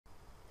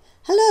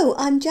Hello,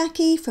 I'm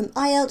Jackie from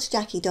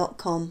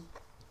IELTSjackie.com.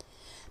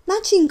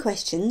 Matching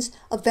questions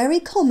are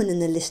very common in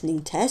the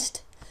listening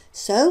test,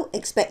 so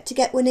expect to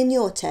get one in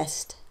your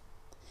test.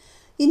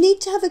 You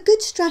need to have a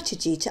good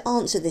strategy to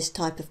answer this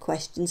type of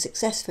question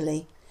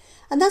successfully,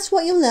 and that's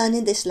what you'll learn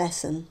in this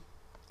lesson.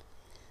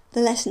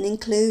 The lesson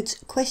includes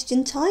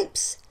question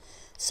types,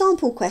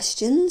 sample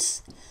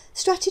questions,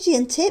 strategy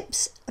and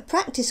tips, a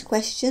practice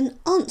question,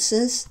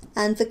 answers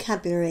and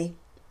vocabulary.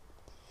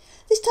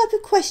 This type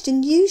of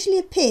question usually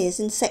appears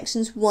in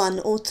sections 1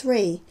 or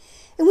 3,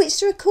 in which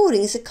the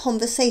recording is a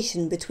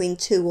conversation between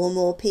 2 or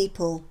more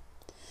people.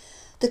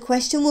 The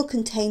question will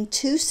contain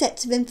 2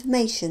 sets of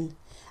information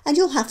and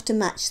you'll have to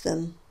match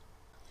them.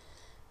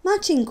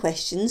 Matching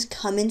questions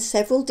come in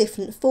several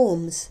different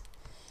forms.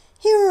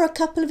 Here are a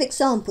couple of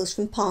examples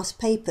from past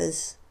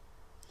papers.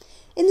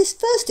 In this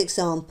first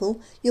example,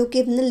 you're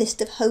given a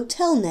list of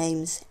hotel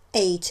names,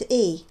 A to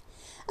E,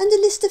 and a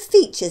list of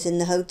features in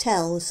the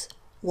hotels,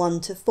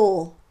 1 to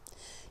 4.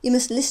 You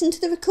must listen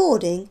to the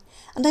recording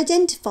and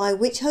identify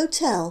which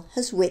hotel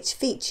has which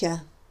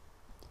feature.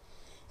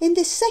 In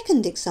this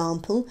second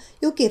example,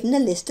 you're given a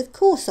list of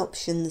course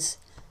options,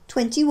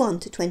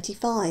 21 to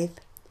 25,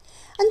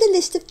 and a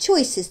list of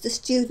choices the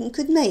student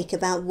could make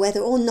about whether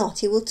or not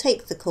he will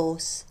take the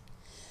course.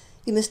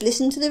 You must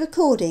listen to the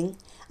recording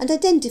and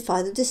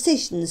identify the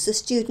decisions the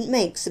student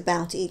makes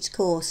about each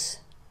course.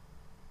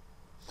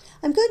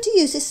 I'm going to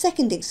use this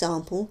second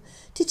example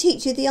to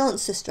teach you the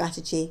answer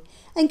strategy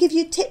and give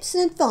you tips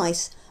and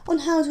advice on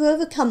how to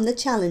overcome the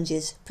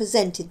challenges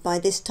presented by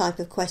this type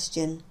of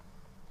question.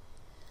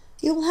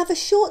 You will have a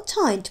short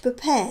time to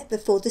prepare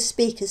before the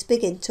speakers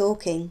begin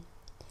talking.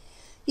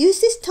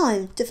 Use this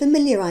time to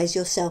familiarise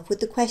yourself with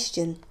the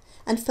question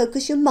and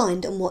focus your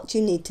mind on what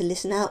you need to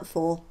listen out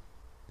for.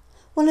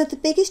 One of the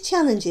biggest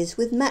challenges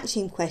with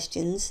matching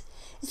questions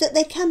is that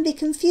they can be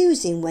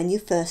confusing when you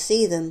first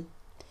see them.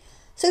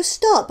 So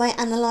start by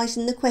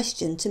analysing the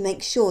question to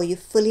make sure you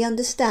fully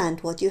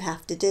understand what you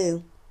have to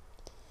do.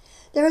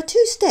 There are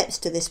 2 steps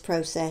to this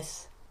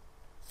process.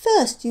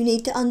 First, you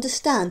need to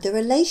understand the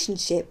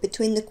relationship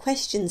between the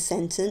question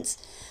sentence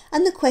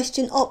and the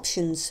question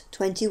options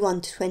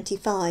 21 to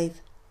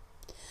 25.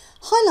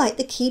 Highlight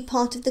the key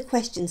part of the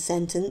question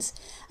sentence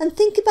and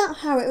think about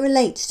how it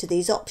relates to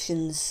these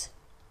options.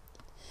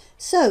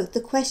 So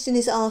the question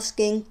is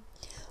asking,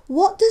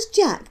 what does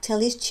Jack tell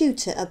his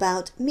tutor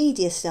about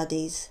media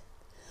studies?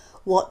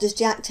 What does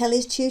Jack tell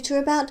his tutor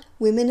about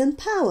women and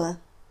power?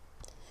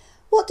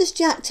 What does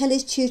Jack tell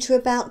his tutor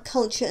about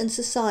culture and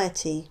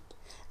society?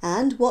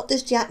 And what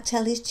does Jack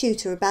tell his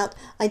tutor about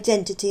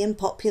identity and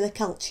popular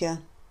culture?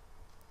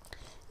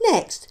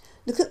 Next,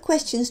 look at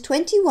questions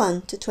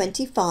 21 to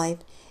 25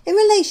 in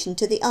relation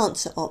to the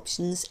answer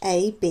options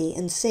A, B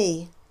and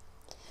C.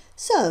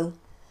 So,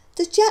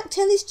 does Jack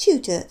tell his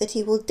tutor that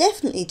he will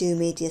definitely do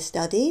media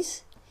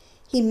studies?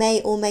 He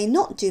may or may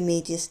not do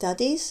media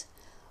studies?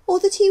 Or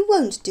that he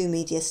won't do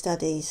media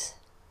studies?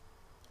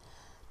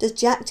 Does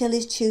Jack tell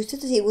his tutor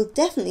that he will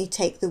definitely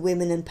take the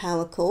Women and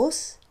Power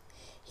course?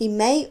 He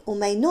may or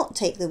may not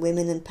take the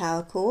Women and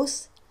Power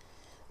course?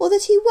 Or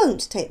that he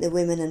won't take the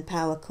Women and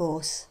Power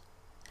course?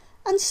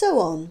 And so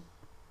on.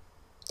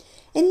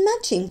 In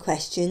matching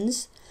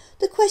questions,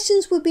 the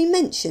questions will be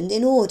mentioned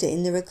in order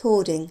in the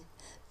recording,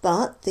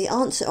 but the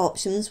answer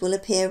options will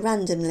appear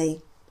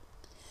randomly.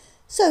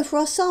 So for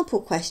our sample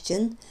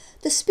question,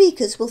 the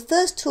speakers will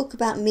first talk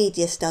about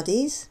media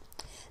studies,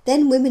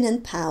 then women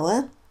and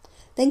power,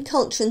 then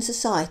culture and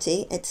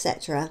society,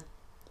 etc.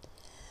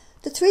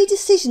 The 3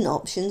 decision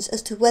options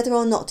as to whether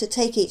or not to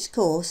take each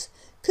course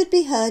could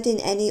be heard in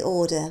any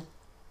order.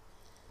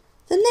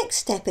 The next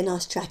step in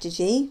our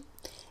strategy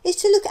is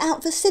to look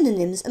out for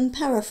synonyms and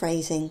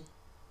paraphrasing.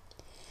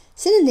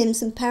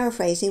 Synonyms and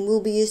paraphrasing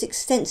will be used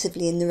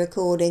extensively in the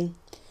recording,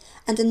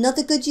 and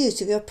another good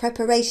use of your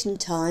preparation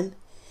time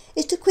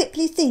is to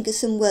quickly think of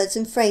some words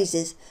and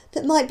phrases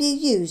that might be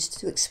used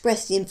to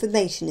express the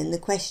information in the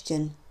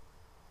question.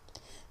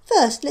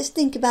 First, let's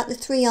think about the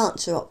 3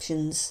 answer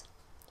options.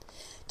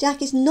 Jack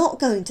is not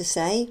going to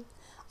say,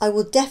 I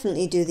will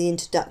definitely do the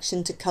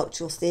Introduction to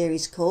Cultural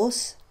Theories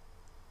course.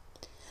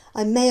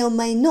 I may or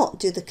may not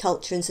do the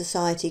Culture and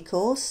Society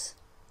course.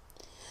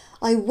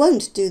 I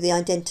won't do the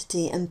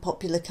Identity and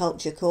Popular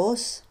Culture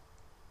course.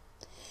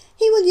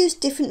 He will use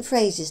different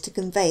phrases to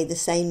convey the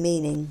same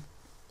meaning.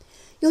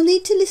 You'll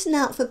need to listen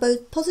out for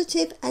both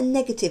positive and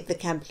negative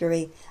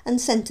vocabulary and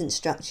sentence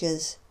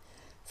structures.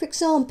 For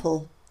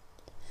example,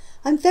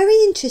 I'm very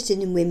interested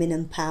in women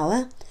and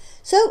power,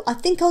 so I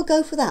think I'll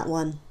go for that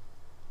one.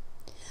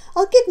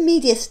 I'll give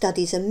media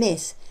studies a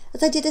miss,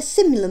 as I did a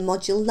similar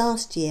module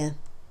last year.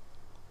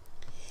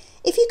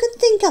 If you can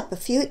think up a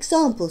few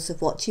examples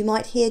of what you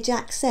might hear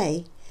Jack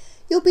say,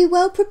 you'll be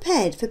well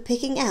prepared for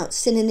picking out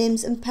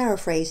synonyms and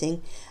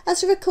paraphrasing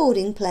as the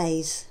recording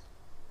plays.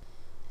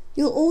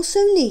 You'll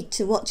also need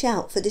to watch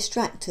out for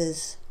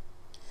distractors.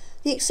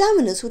 The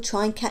examiners will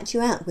try and catch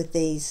you out with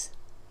these.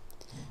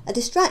 A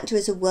distractor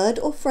is a word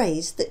or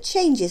phrase that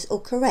changes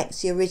or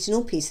corrects the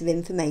original piece of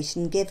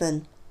information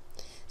given.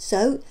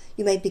 So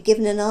you may be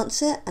given an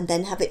answer and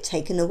then have it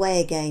taken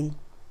away again.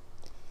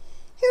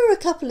 Here are a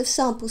couple of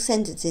sample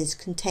sentences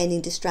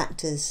containing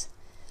distractors.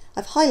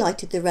 I've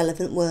highlighted the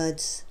relevant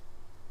words.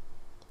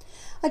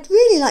 I'd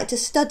really like to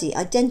study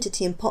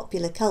identity and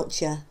popular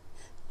culture,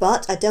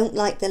 but I don't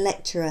like the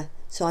lecturer,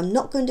 so I'm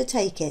not going to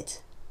take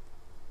it.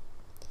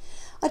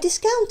 I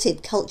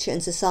discounted culture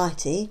and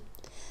society.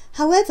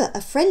 However, a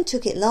friend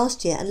took it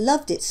last year and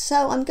loved it,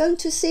 so I'm going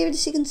to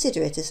seriously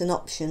consider it as an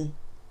option.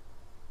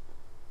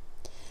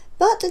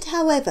 But and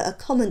however are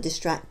common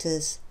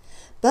distractors,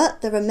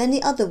 but there are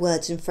many other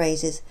words and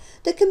phrases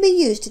that can be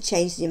used to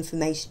change the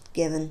information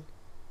given.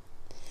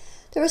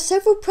 There are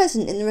several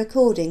present in the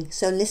recording,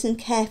 so listen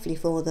carefully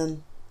for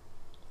them.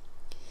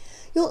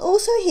 You'll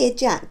also hear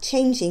Jack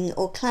changing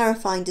or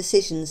clarifying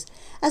decisions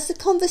as the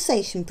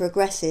conversation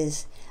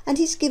progresses, and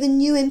he's given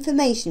new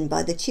information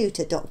by the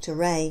tutor, Dr.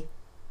 Ray.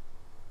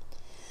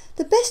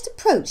 The best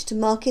approach to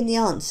marking the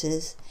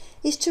answers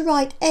is to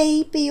write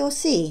A, B or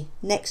C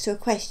next to a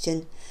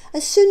question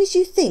as soon as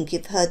you think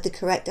you've heard the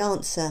correct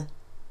answer.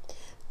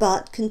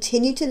 But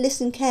continue to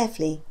listen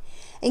carefully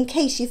in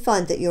case you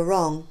find that you're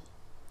wrong.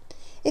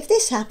 If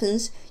this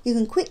happens, you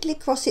can quickly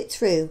cross it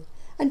through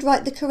and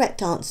write the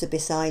correct answer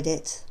beside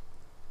it.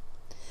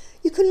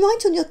 You can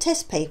write on your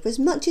test paper as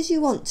much as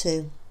you want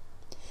to.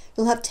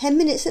 You'll have 10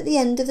 minutes at the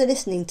end of the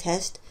listening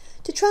test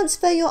to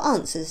transfer your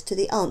answers to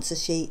the answer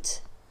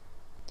sheet.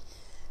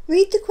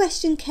 Read the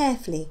question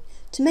carefully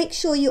to make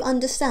sure you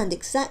understand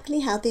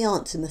exactly how the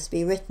answer must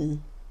be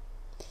written.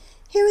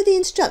 Here are the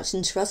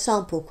instructions for a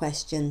sample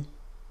question.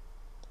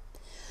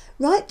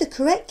 Write the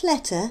correct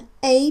letter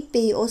A,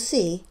 B or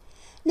C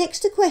next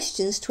to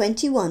questions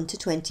 21 to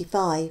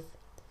 25.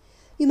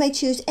 You may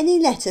choose any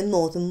letter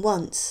more than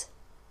once.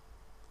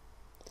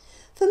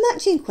 For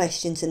matching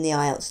questions in the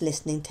IELTS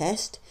listening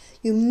test,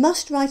 you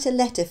must write a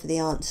letter for the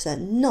answer,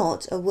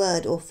 not a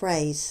word or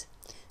phrase.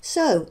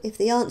 So, if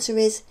the answer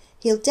is,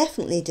 "He'll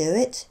definitely do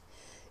it,"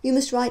 you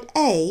must write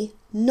A,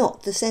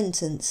 not the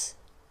sentence.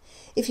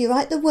 If you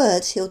write the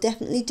words "he'll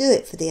definitely do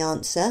it" for the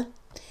answer,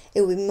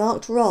 it will be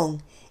marked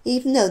wrong,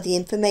 even though the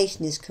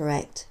information is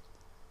correct.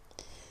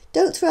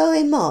 Don't throw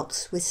away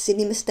marks with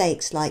silly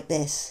mistakes like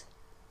this.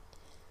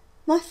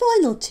 My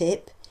final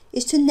tip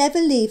is to never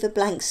leave a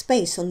blank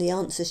space on the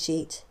answer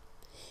sheet.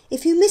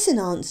 If you miss an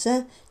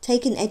answer,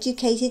 take an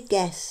educated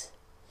guess.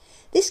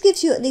 This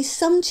gives you at least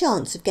some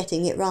chance of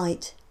getting it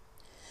right.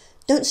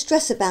 Don't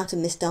stress about a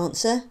missed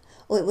answer,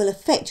 or it will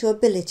affect your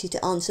ability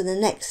to answer the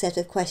next set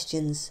of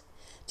questions.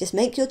 Just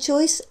make your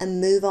choice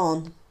and move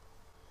on.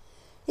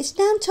 It's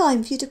now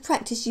time for you to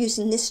practice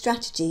using this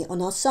strategy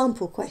on our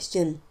sample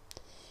question.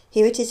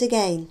 Here it is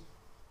again.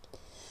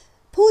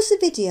 Pause the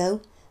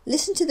video,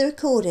 listen to the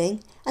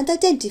recording and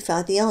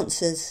identify the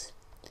answers.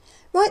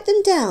 Write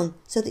them down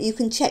so that you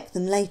can check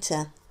them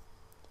later.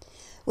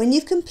 When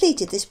you've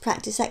completed this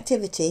practice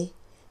activity,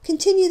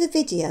 continue the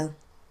video.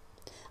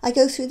 I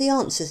go through the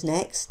answers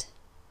next.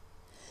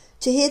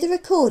 To hear the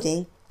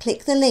recording,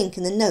 click the link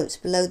in the notes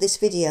below this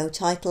video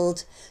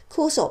titled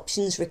Course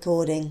Options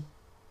Recording.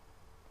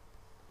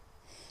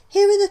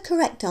 Here are the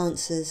correct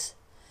answers.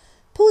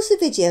 Pause the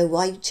video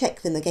while you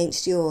check them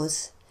against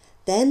yours.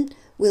 Then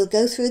we'll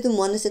go through them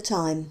one at a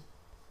time.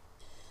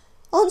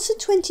 Answer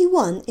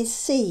 21 is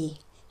C.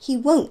 He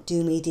won't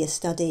do media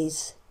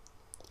studies.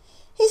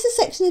 Here's a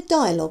section of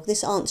dialogue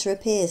this answer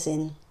appears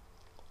in.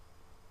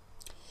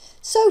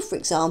 So, for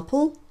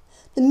example,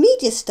 the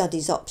media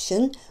studies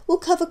option will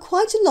cover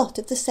quite a lot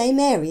of the same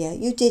area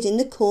you did in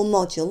the core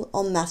module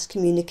on mass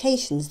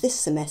communications this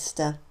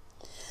semester.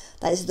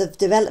 That is the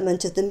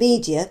development of the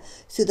media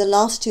through the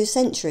last 2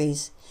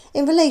 centuries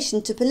in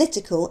relation to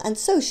political and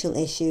social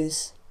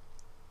issues.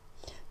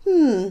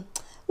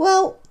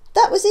 Well,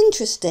 that was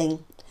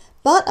interesting,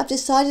 but I've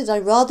decided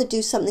I'd rather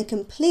do something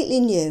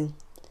completely new.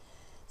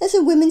 There's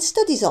a women's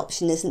studies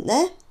option, isn't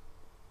there?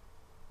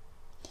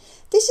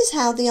 This is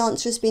how the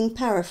answer has been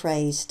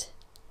paraphrased.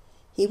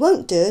 He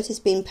won't do it has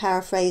been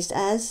paraphrased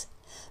as,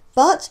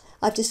 but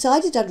I've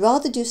decided I'd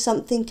rather do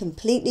something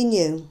completely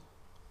new.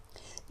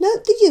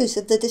 Note the use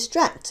of the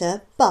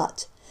distractor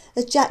but,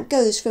 as Jack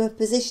goes from a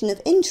position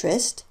of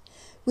interest,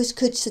 which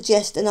could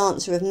suggest an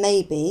answer of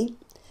maybe,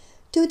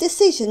 to a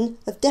decision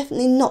of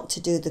definitely not to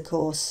do the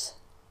course.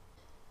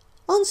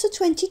 Answer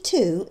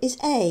 22 is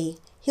A.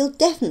 He'll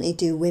definitely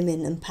do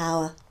women and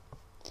power.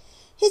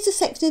 Here's a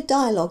section of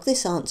dialogue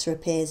this answer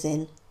appears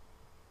in.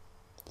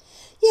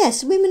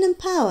 Yes, women and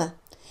power.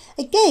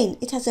 Again,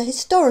 it has a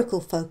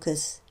historical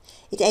focus.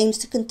 It aims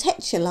to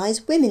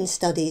contextualise women's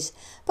studies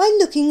by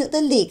looking at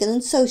the legal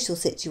and social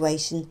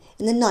situation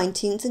in the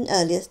 19th and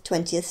earlier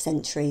 20th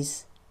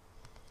centuries.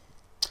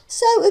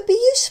 So it would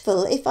be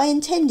useful if I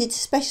intended to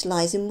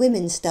specialise in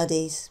women's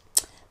studies,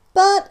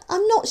 but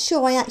I'm not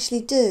sure I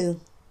actually do.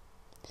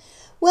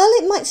 Well,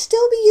 it might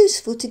still be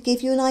useful to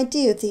give you an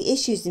idea of the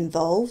issues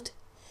involved.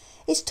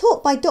 It's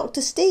taught by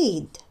Dr.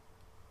 Steed.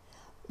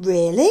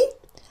 Really?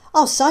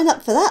 I'll sign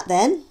up for that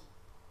then.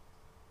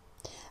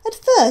 At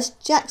first,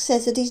 Jack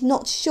says that he's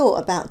not sure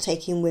about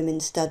taking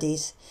women's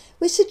studies,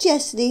 which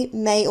suggests that he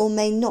may or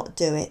may not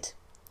do it.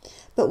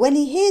 But when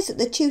he hears that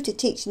the tutor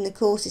teaching the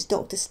course is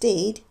Dr.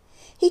 Steed,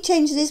 he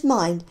changes his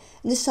mind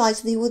and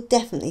decides that he will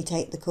definitely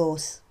take the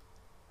course.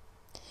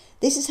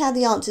 This is how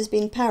the answer's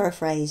been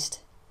paraphrased.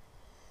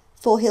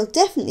 For he'll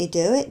definitely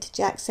do it,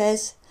 Jack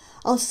says.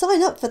 I'll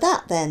sign up for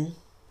that then.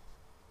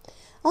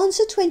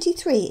 Answer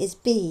 23 is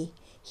B.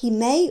 He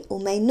may or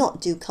may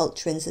not do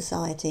culture and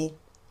society.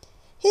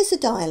 Here's the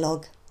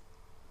dialogue.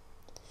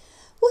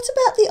 What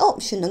about the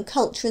option on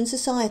culture and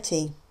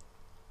society?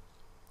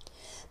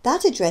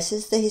 That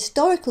addresses the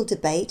historical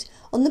debate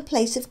on the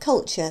place of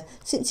culture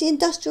since the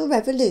Industrial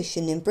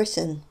Revolution in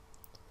Britain.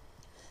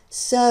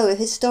 So, a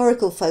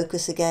historical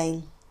focus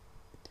again.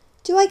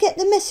 Do I get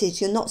the message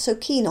you're not so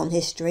keen on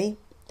history?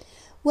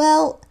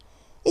 Well,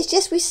 it's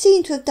just we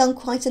seem to have done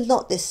quite a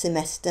lot this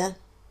semester.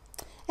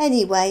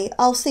 Anyway,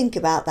 I'll think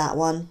about that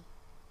one.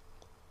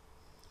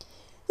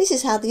 This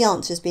is how the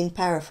answer's been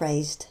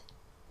paraphrased.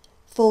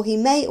 For he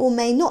may or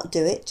may not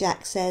do it,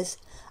 Jack says.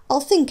 I'll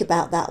think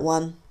about that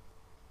one.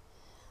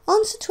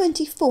 Answer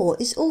 24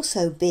 is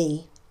also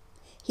B.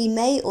 He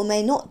may or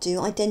may not do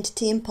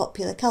identity and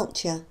popular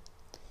culture.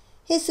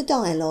 Here's the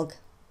dialogue.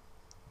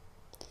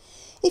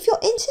 If you're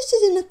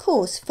interested in a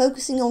course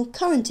focusing on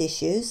current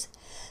issues,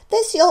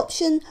 there's the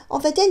option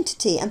of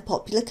identity and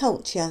popular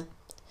culture.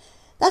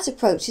 That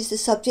approaches the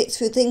subject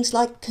through things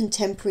like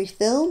contemporary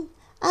film,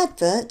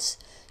 adverts,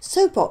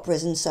 soap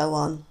operas and so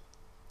on.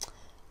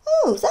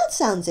 Oh, that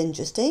sounds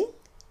interesting.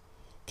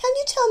 Can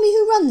you tell me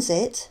who runs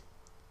it?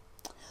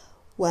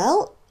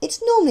 Well,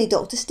 it's normally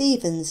Dr.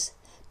 Stevens,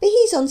 but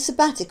he's on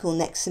sabbatical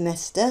next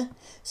semester,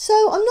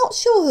 so I'm not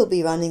sure who'll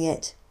be running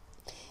it.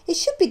 It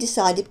should be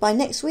decided by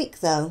next week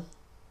though.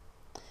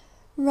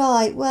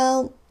 Right,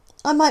 well,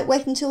 I might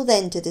wait until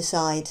then to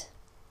decide.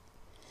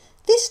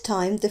 This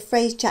time the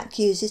phrase Jack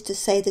uses to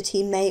say that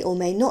he may or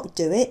may not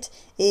do it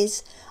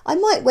is, I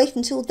might wait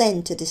until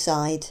then to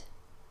decide.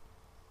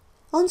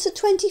 Answer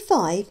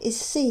 25 is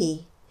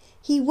C.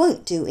 He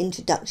won't do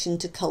Introduction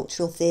to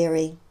Cultural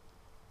Theory.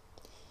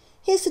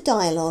 Here's the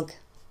dialogue.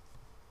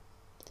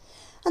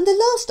 And the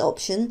last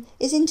option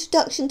is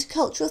Introduction to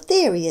Cultural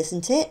Theory,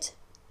 isn't it?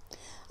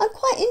 I'm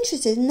quite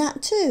interested in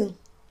that too.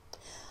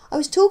 I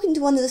was talking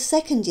to one of the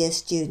second year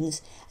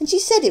students and she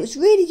said it was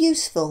really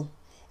useful.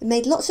 It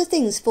made lots of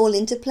things fall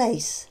into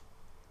place.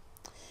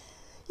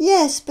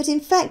 Yes, but in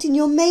fact in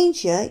your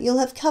major you'll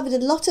have covered a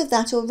lot of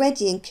that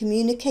already in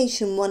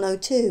Communication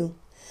 102,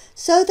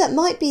 so that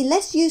might be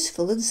less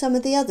useful than some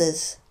of the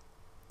others.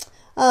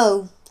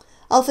 Oh,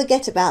 I'll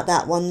forget about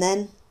that one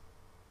then.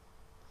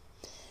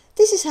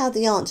 This is how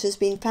the answer has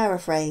been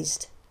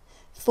paraphrased.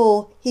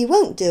 For he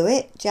won't do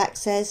it, Jack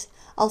says,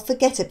 I'll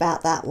forget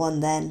about that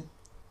one then.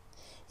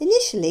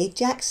 Initially,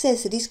 Jack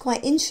says that he's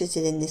quite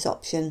interested in this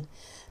option,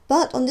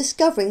 but on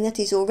discovering that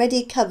he's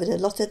already covered a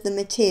lot of the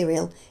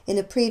material in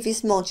a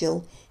previous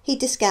module, he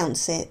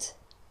discounts it.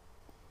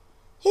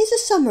 Here's a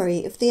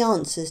summary of the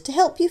answers to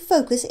help you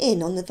focus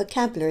in on the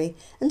vocabulary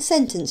and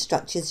sentence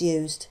structures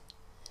used.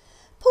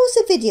 Pause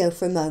the video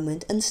for a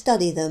moment and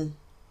study them.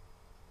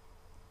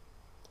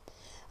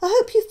 I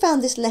hope you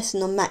found this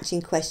lesson on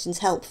matching questions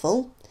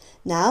helpful.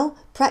 Now,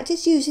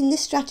 practice using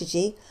this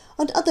strategy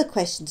on other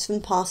questions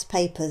from past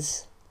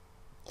papers.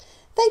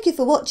 Thank you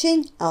for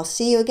watching. I'll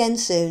see you again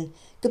soon.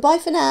 Goodbye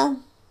for now.